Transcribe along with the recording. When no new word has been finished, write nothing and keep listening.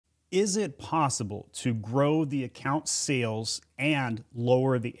Is it possible to grow the account sales and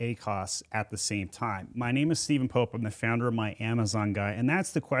lower the ACoS at the same time? My name is Stephen Pope. I'm the founder of My Amazon Guy, and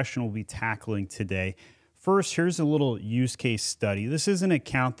that's the question we'll be tackling today. First, here's a little use case study. This is an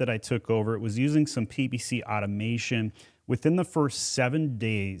account that I took over. It was using some PPC automation. Within the first 7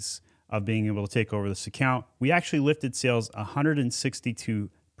 days of being able to take over this account, we actually lifted sales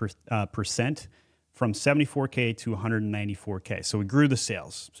 162%. From 74K to 194K. So we grew the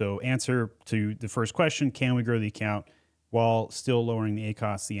sales. So answer to the first question, can we grow the account while still lowering the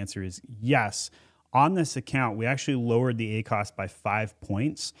ACoS? The answer is yes. On this account, we actually lowered the ACoS by 5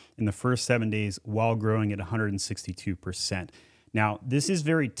 points in the first 7 days while growing at 162%. Now, this is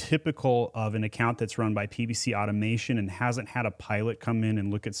very typical of an account that's run by PPC automation and hasn't had a pilot come in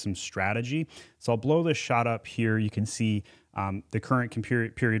and look at some strategy. So I'll blow this shot up here. You can see the current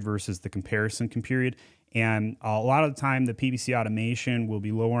period versus the comparison period. And a lot of the time, the PPC automation will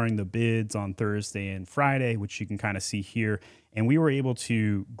be lowering the bids on Thursday and Friday, which you can kind of see here. And we were able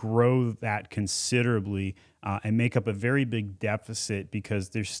to grow that considerably and make up a very big deficit because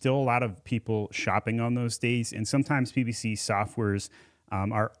there's still a lot of people shopping on those days. And sometimes PPC softwares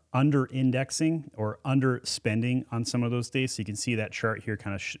are under indexing or under spending on some of those days. So you can see that chart here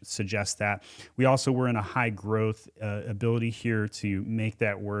kind of suggests that. We also were in a high growth ability here to make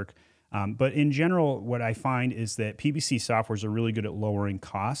that work. But in general, what I find is that PPC softwares are really good at lowering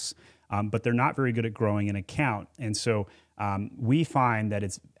costs, but they're not very good at growing an account. And so we find that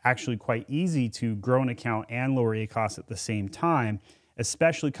it's actually quite easy to grow an account and lower ACoS at the same time,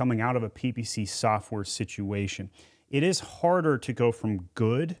 especially coming out of a PPC software situation. It is harder to go from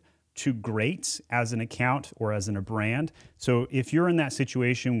good to great as an account or as in a brand. So if you're in that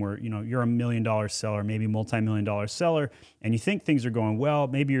situation where you're $1 million seller, maybe multi-million-dollar seller, and you think things are going well,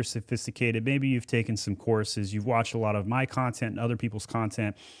 maybe you're sophisticated, maybe you've taken some courses, you've watched a lot of my content and other people's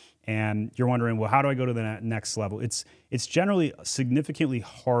content, and you're wondering, well, how do I go to the next level? It's generally significantly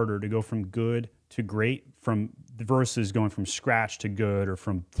harder to go from good to great versus going from scratch to good or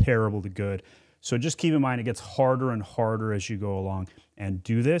from terrible to good. So just keep in mind, it gets harder and harder as you go along and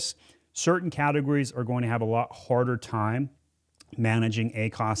do this. Certain categories are going to have a lot harder time managing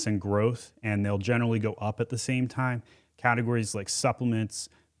ACoS and growth, and they'll generally go up at the same time. Categories like supplements,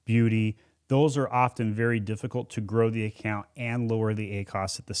 beauty, those are often very difficult to grow the account and lower the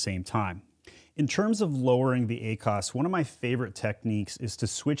ACoS at the same time. In terms of lowering the ACoS, one of my favorite techniques is to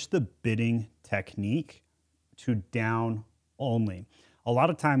switch the bidding technique to down only. A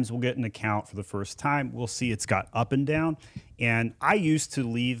lot of times we'll get an account for the first time, we'll see it's got up and down, and I used to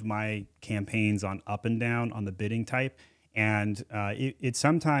leave my campaigns on up and down on the bidding type, and it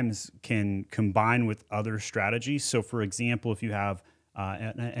sometimes can combine with other strategies. So for example, if you have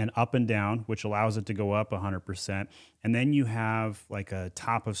an up and down, which allows it to go up 100%, and then you have like a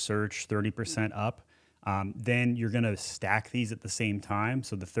top of search 30% up, then you're going to stack these at the same time.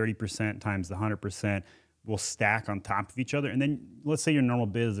 So the 30% times the 100% will stack on top of each other. And then let's say your normal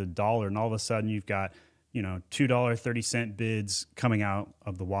bid is $1, and all of a sudden you've got, $2.30 bids coming out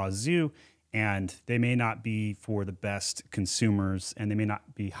of the wazoo, and they may not be for the best consumers, and they may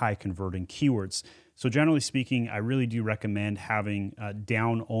not be high converting keywords. So generally speaking, I really do recommend having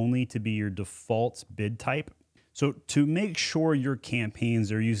down only to be your default bid type. So to make sure your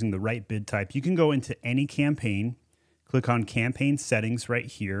campaigns are using the right bid type, you can go into any campaign, click on campaign settings right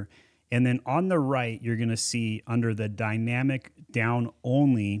here, and then on the right, you're going to see under the dynamic down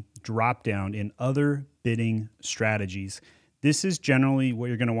only drop down in other bidding strategies. This is generally what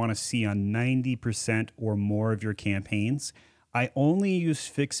you're going to want to see on 90% or more of your campaigns. I only use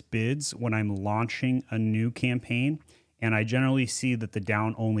fixed bids when I'm launching a new campaign, and I generally see that the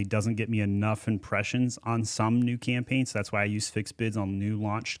down only doesn't get me enough impressions on some new campaigns. So that's why I use fixed bids on new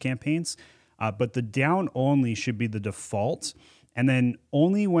launched campaigns. But the down only should be the default. And then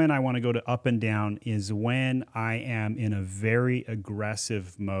only when I want to go to up and down is when I am in a very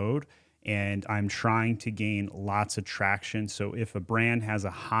aggressive mode and I'm trying to gain lots of traction. So if a brand has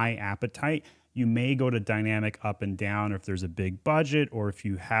a high appetite, you may go to dynamic up and down if there's a big budget, or if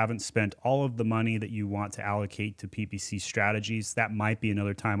you haven't spent all of the money that you want to allocate to PPC strategies, that might be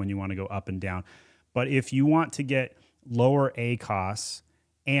another time when you want to go up and down. But if you want to get lower ACoS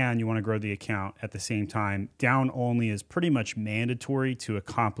and you want to grow the account at the same time, down only is pretty much mandatory to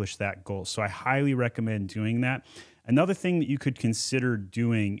accomplish that goal. So I highly recommend doing that. Another thing that you could consider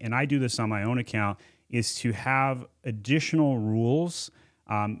doing, and I do this on my own account, is to have additional rules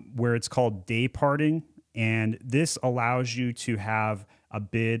where it's called day parting. And this allows you to have a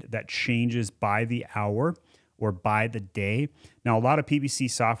bid that changes by the hour or by the day. Now, a lot of PPC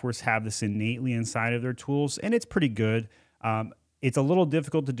softwares have this innately inside of their tools, and it's pretty good. It's a little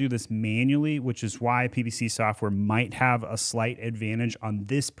difficult to do this manually, which is why PPC software might have a slight advantage on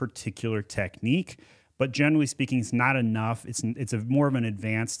this particular technique. But generally speaking, it's not enough. It's a more of an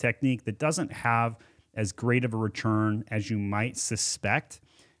advanced technique that doesn't have as great of a return as you might suspect.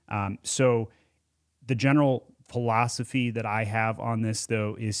 So the general philosophy that I have on this,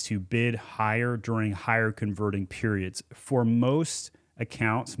 though, is to bid higher during higher converting periods. For most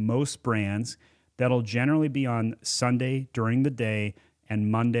accounts, most brands, that'll generally be on Sunday during the day and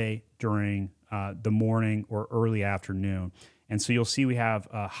Monday during the morning or early afternoon. And so you'll see we have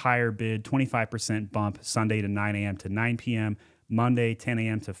a higher bid, 25% bump Sunday to 9 a.m. to 9 p.m., Monday 10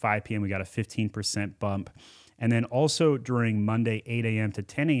 a.m. to 5 p.m. we got a 15% bump. And then also during Monday 8 a.m. to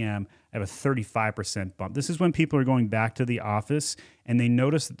 10 a.m., I have a 35% bump. This is when people are going back to the office and they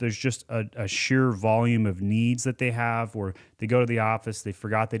notice that there's just a sheer volume of needs that they have, or they go to the office, they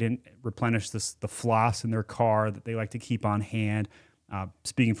forgot they didn't replenish the floss in their car that they like to keep on hand,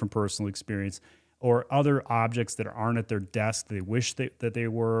 speaking from personal experience, or other objects that aren't at their desk they wish that they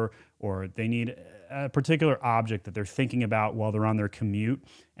were, or they need a particular object that they're thinking about while they're on their commute,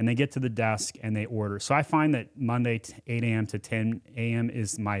 and they get to the desk and they order. So I find that Monday 8 a.m. to 10 a.m.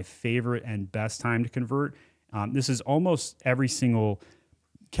 is my favorite and best time to convert. This is almost every single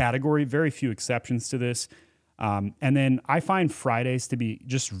category, very few exceptions to this. And then I find Fridays to be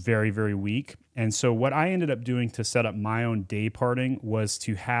just very, very weak. And so what I ended up doing to set up my own day parting was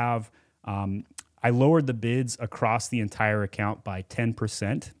to have, I lowered the bids across the entire account by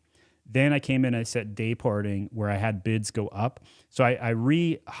 10%. Then I came in and I set day parting where I had bids go up. So I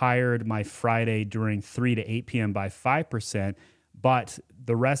rehired my Friday during 3 to 8 p.m. by 5%, but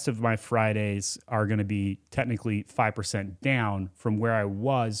the rest of my Fridays are going to be technically 5% down from where I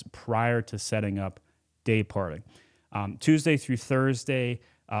was prior to setting up day parting. Tuesday through Thursday,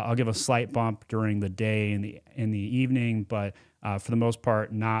 I'll give a slight bump during the day and in the evening, but for the most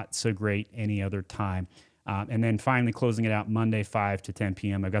part, not so great any other time. And then finally closing it out Monday, 5 to 10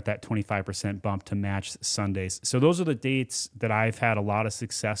 p.m. I've got that 25% bump to match Sundays. So those are the dates that I've had a lot of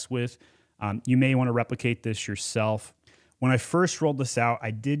success with. You may want to replicate this yourself. When I first rolled this out,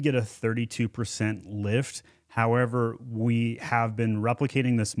 I did get a 32% lift. However, we have been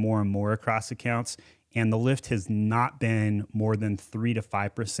replicating this more and more across accounts, and the lift has not been more than 3 to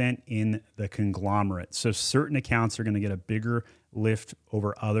 5% in the conglomerate. So certain accounts are going to get a bigger lift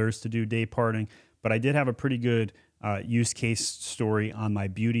over others to do day parting. But I did have a pretty good use case story on my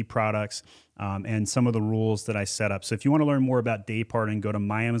beauty products and some of the rules that I set up. So if you want to learn more about day parting, go to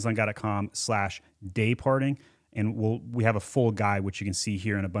myamazon.com/dayparting, and we have a full guide, which you can see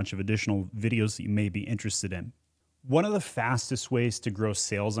here, and a bunch of additional videos that you may be interested in. One of the fastest ways to grow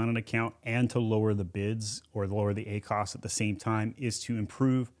sales on an account and to lower the bids or lower the ACoS at the same time is to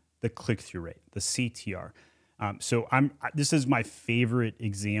improve the click-through rate, the CTR. So this is my favorite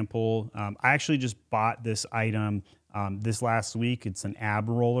example. I actually just bought this item this last week. It's an ab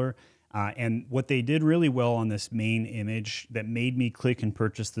roller. And what they did really well on this main image that made me click and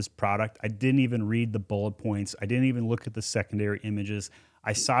purchase this product, I didn't even read the bullet points. I didn't even look at the secondary images.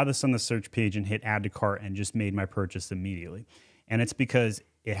 I saw this on the search page and hit add to cart and just made my purchase immediately. And it's because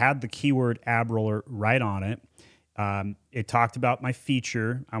it had the keyword ab roller right on it. It talked about my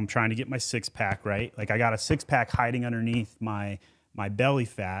feature. I'm trying to get my six-pack, right? Like I got a six-pack hiding underneath my belly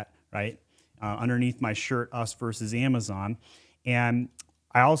fat, right? Underneath my shirt, Us versus Amazon. And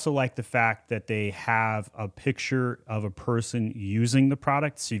I also like the fact that they have a picture of a person using the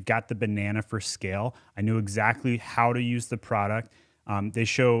product. So you've got the banana for scale. I knew exactly how to use the product. They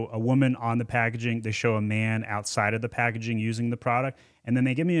show a woman on the packaging. They show a man outside of the packaging using the product. And then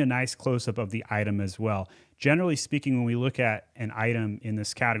they give me a nice close-up of the item as well. Generally speaking, when we look at an item in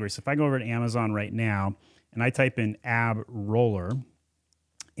this category, so if I go over to Amazon right now and I type in ab roller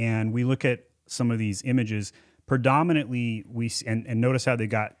and we look at some of these images, predominantly and notice how they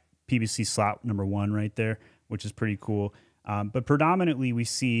got PPC slot number 1 right there, which is pretty cool. But predominantly we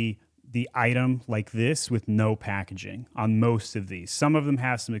see the item like this with no packaging on most of these. Some of them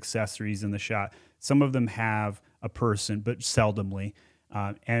have some accessories in the shot. Some of them have a person, but seldomly.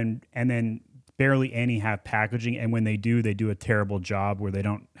 And then barely any have packaging. And when they do a terrible job where they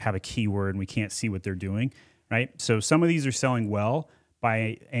don't have a keyword and we can't see what they're doing, right? So some of these are selling well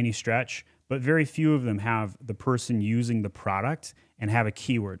by any stretch, but very few of them have the person using the product and have a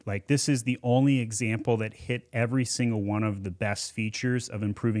keyword. Like this is the only example that hit every single one of the best features of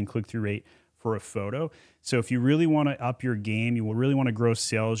improving click-through rate for a photo. So if you really want to up your game, you will really want to grow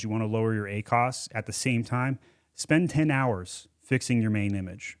sales, you want to lower your ACoS at the same time, spend 10 hours fixing your main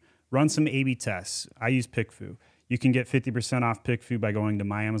image. Run some A/B tests. I use PickFu. You can get 50% off PickFu by going to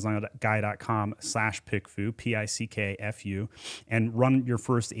myamazonguy.com/PickFu, PICKFU, and run your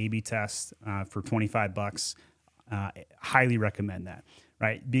first A/B test for $25. Highly recommend that,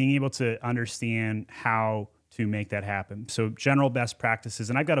 right? Being able to understand how to make that happen. So general best practices,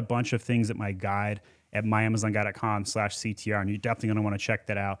 and I've got a bunch of things at my guide at myamazonguy.com/CTR, and you're definitely going to want to check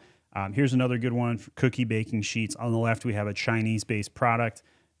that out. Here's another good one for cookie baking sheets. On the left, we have a Chinese-based product.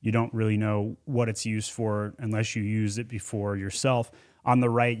 You don't really know what it's used for unless you use it before yourself. On the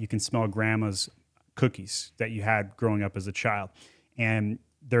right, you can smell grandma's cookies that you had growing up as a child. And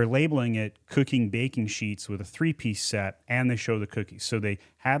they're labeling it cooking baking sheets with a 3-piece set, and they show the cookies. So they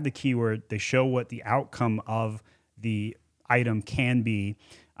have the keyword, they show what the outcome of the item can be,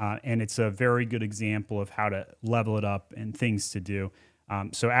 and it's a very good example of how to level it up and things to do.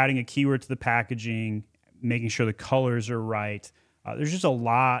 So adding a keyword to the packaging, making sure the colors are right. There's just a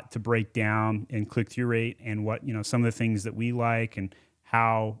lot to break down in click-through rate and what, some of the things that we like and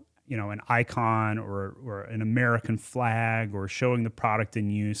how, an icon or an American flag or showing the product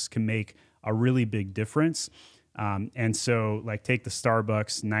in use can make a really big difference. And so like take the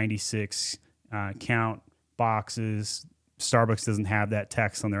Starbucks 96 count boxes. Starbucks doesn't have that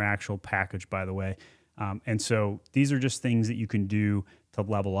text on their actual package, by the way. And so these are just things that you can do to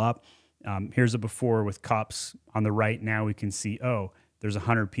level up. Here's a before with cups. On the right now we can see, oh, there's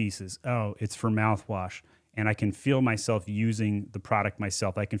 100 pieces. Oh, it's for mouthwash. And I can feel myself using the product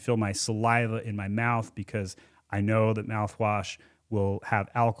myself. I can feel my saliva in my mouth because I know that mouthwash will have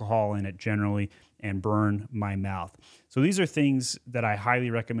alcohol in it generally and burn my mouth. So these are things that I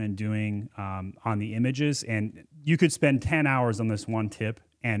highly recommend doing on the images. And you could spend 10 hours on this one tip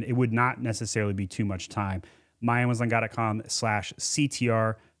and it would not necessarily be too much time.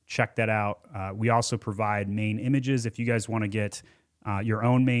 myamazonguy.com/CTR. Check that out. We also provide main images. If you guys want to get your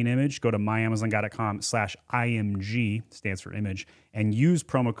own main image, go to myamazonguy.com/IMG, stands for image, and use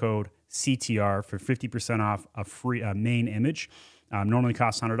promo code CTR for 50% off a free main image. Normally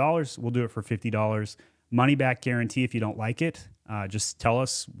costs $100. We'll do it for $50. Money back guarantee if you don't like it. Just tell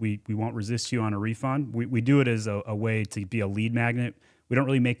us. We won't resist you on a refund. We do it as a way to be a lead magnet. We don't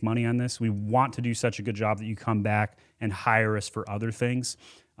really make money on this. We want to do such a good job that you come back and hire us for other things.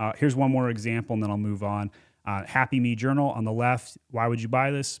 Here's one more example, and then I'll move on. Happy Me Journal on the left. Why would you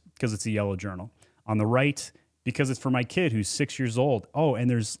buy this? Because it's a yellow journal. On the right, because it's for my kid who's 6 years old. Oh, and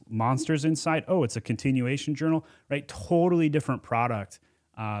there's monsters inside. Oh, it's a continuation journal, right? Totally different product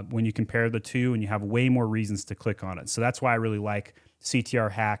when you compare the two, and you have way more reasons to click on it. So that's why I really like CTR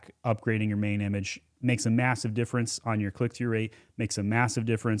Hack, upgrading your main image. Makes a massive difference on your click-through rate, makes a massive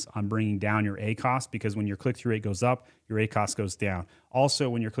difference on bringing down your ACoS, because when your click-through rate goes up, your ACoS goes down. Also,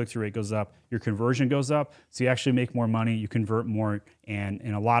 when your click-through rate goes up, your conversion goes up, so you actually make more money, you convert more, and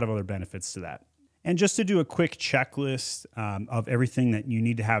a lot of other benefits to that. And just to do a quick checklist of everything that you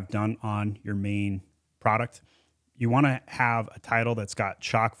need to have done on your main product, you want to have a title that's got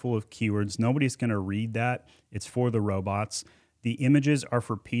chock full of keywords. Nobody's going to read that. It's for the robots. The images are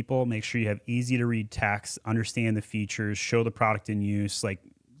for people. Make sure you have easy to read text, understand the features, show the product in use. Like,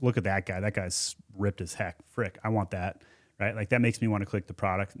 look at that guy. That guy's ripped as heck. Frick, I want that, right? Like, that makes me want to click the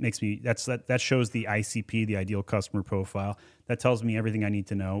product. That shows the ICP, the ideal customer profile. That tells me everything I need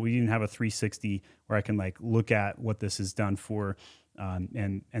to know. We even have a 360 where I can like look at what this is done for,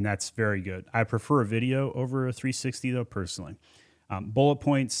 and that's very good. I prefer a video over a 360 though, personally. Bullet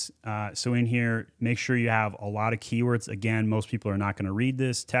points. So in here, make sure you have a lot of keywords. Again, most people are not going to read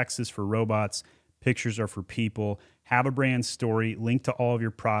this. Text is for robots. Pictures are for people. Have a brand story. Link to all of your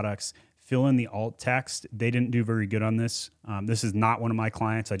products. Fill in the alt text. They didn't do very good on this. This is not one of my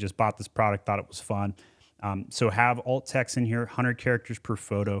clients. I just bought this product, thought it was fun. So have alt text in here, 100 characters per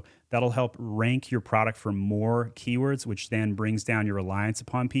photo. That'll help rank your product for more keywords, which then brings down your reliance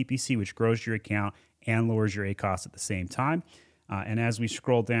upon PPC, which grows your account and lowers your ACoS at the same time. And as we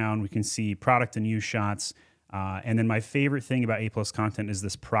scroll down, we can see product and use shots. And then my favorite thing about A+ content is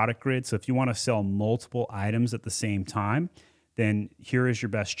this product grid. So if you want to sell multiple items at the same time, then here is your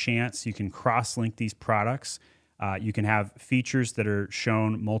best chance. You can cross-link these products. You can have features that are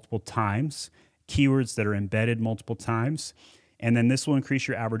shown multiple times, keywords that are embedded multiple times. And then this will increase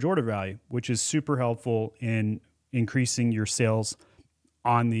your average order value, which is super helpful in increasing your sales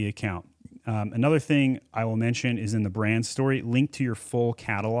on the account. Another thing I will mention is in the brand story, link to your full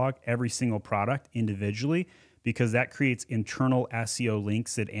catalog, every single product individually, because that creates internal SEO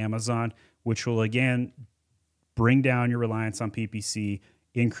links at Amazon, which will again bring down your reliance on PPC,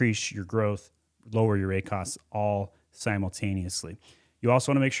 increase your growth, lower your ACoS all simultaneously. You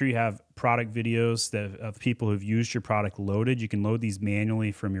also want to make sure you have product videos of people who've used your product loaded. You can load these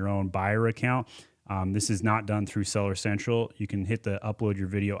manually from your own buyer account. This is not done through Seller Central. You can hit the upload your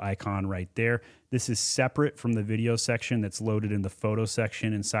video icon right there. This is separate from the video section that's loaded in the photo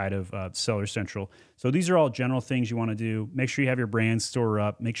section inside of Seller Central. So these are all general things you want to do. Make sure you have your brand store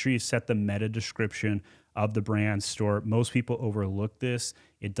up. Make sure you set the meta description of the brand store. Most people overlook this.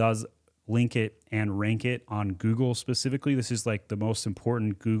 It does link it and rank it on Google specifically. This is like the most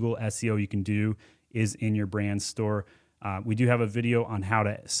important Google SEO you can do is in your brand store. We do have a video on how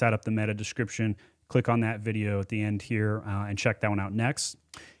to set up the meta description. Click on that video at the end here and check that one out next.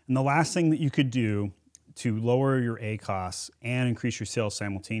 And the last thing that you could do to lower your ACoS and increase your sales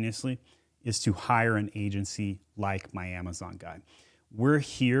simultaneously is to hire an agency like My Amazon Guy. We're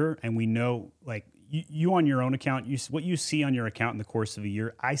here and we know, like, you on your own account, what you see on your account in the course of a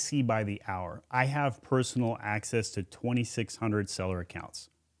year, I see by the hour. I have personal access to 2,600 seller accounts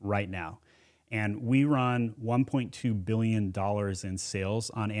right now. And we run $1.2 billion in sales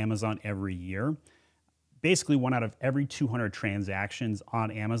on Amazon every year. Basically, 1 out of every 200 transactions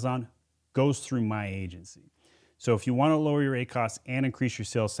on Amazon goes through my agency. So if you want to lower your ACoS and increase your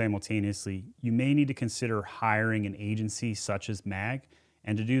sales simultaneously, you may need to consider hiring an agency such as MAG.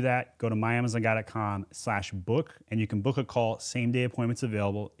 And to do that, go to myamazonguy.com/book, and you can book a call. Same-day appointments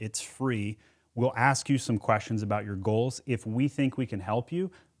available. It's free. We'll ask you some questions about your goals. If we think we can help you,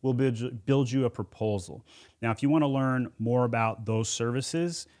 we'll build you a proposal. Now, if you want to learn more about those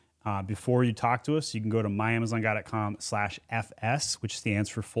services, before you talk to us, you can go to myamazonguy.com/FS, which stands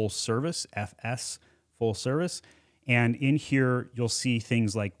for full service, FS, full service. And in here, you'll see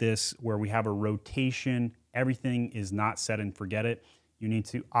things like this where we have a rotation. Everything is not set and forget it. You need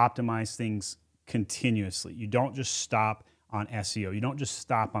to optimize things continuously. You don't just stop on SEO. You don't just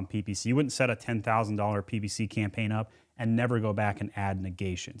stop on PPC. You wouldn't set a $10,000 PPC campaign up and never go back and add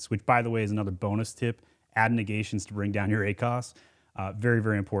negations, which, by the way, is another bonus tip. Add negations to bring down your ACoS. Very,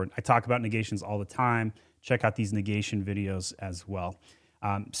 very important. I talk about negations all the time. Check out these negation videos as well.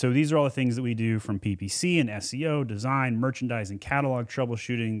 So these are all the things that we do from PPC and SEO, design, merchandising, catalog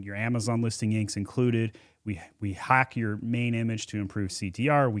troubleshooting, your Amazon listing inks included. We hack your main image to improve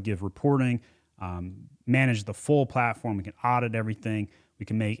CTR. We give reporting, manage the full platform. We can audit everything. We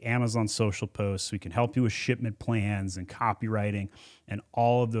can make Amazon social posts. We can help you with shipment plans and copywriting and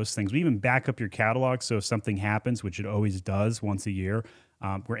all of those things. We even back up your catalog, so if something happens, which it always does once a year,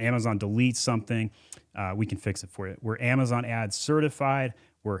 where Amazon deletes something, we can fix it for you. We're Amazon Ads certified.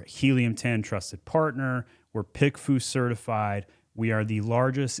 We're Helium 10 trusted partner. We're PICFU certified. We are the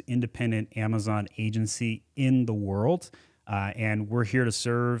largest independent Amazon agency in the world. And we're here to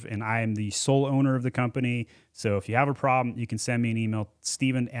serve, and I am the sole owner of the company. So if you have a problem, you can send me an email,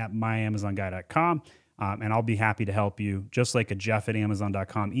 steven@myamazonguy.com, and I'll be happy to help you, just like a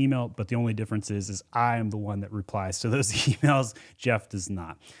jeff@amazon.com email. But the only difference is I am the one that replies to those emails. Jeff does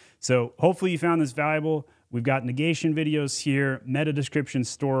not. So hopefully you found this valuable. We've got negation videos here, meta description,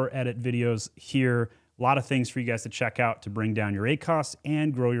 store edit videos here. A lot of things for you guys to check out to bring down your ACoS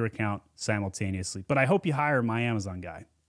and grow your account simultaneously. But I hope you hire My Amazon Guy.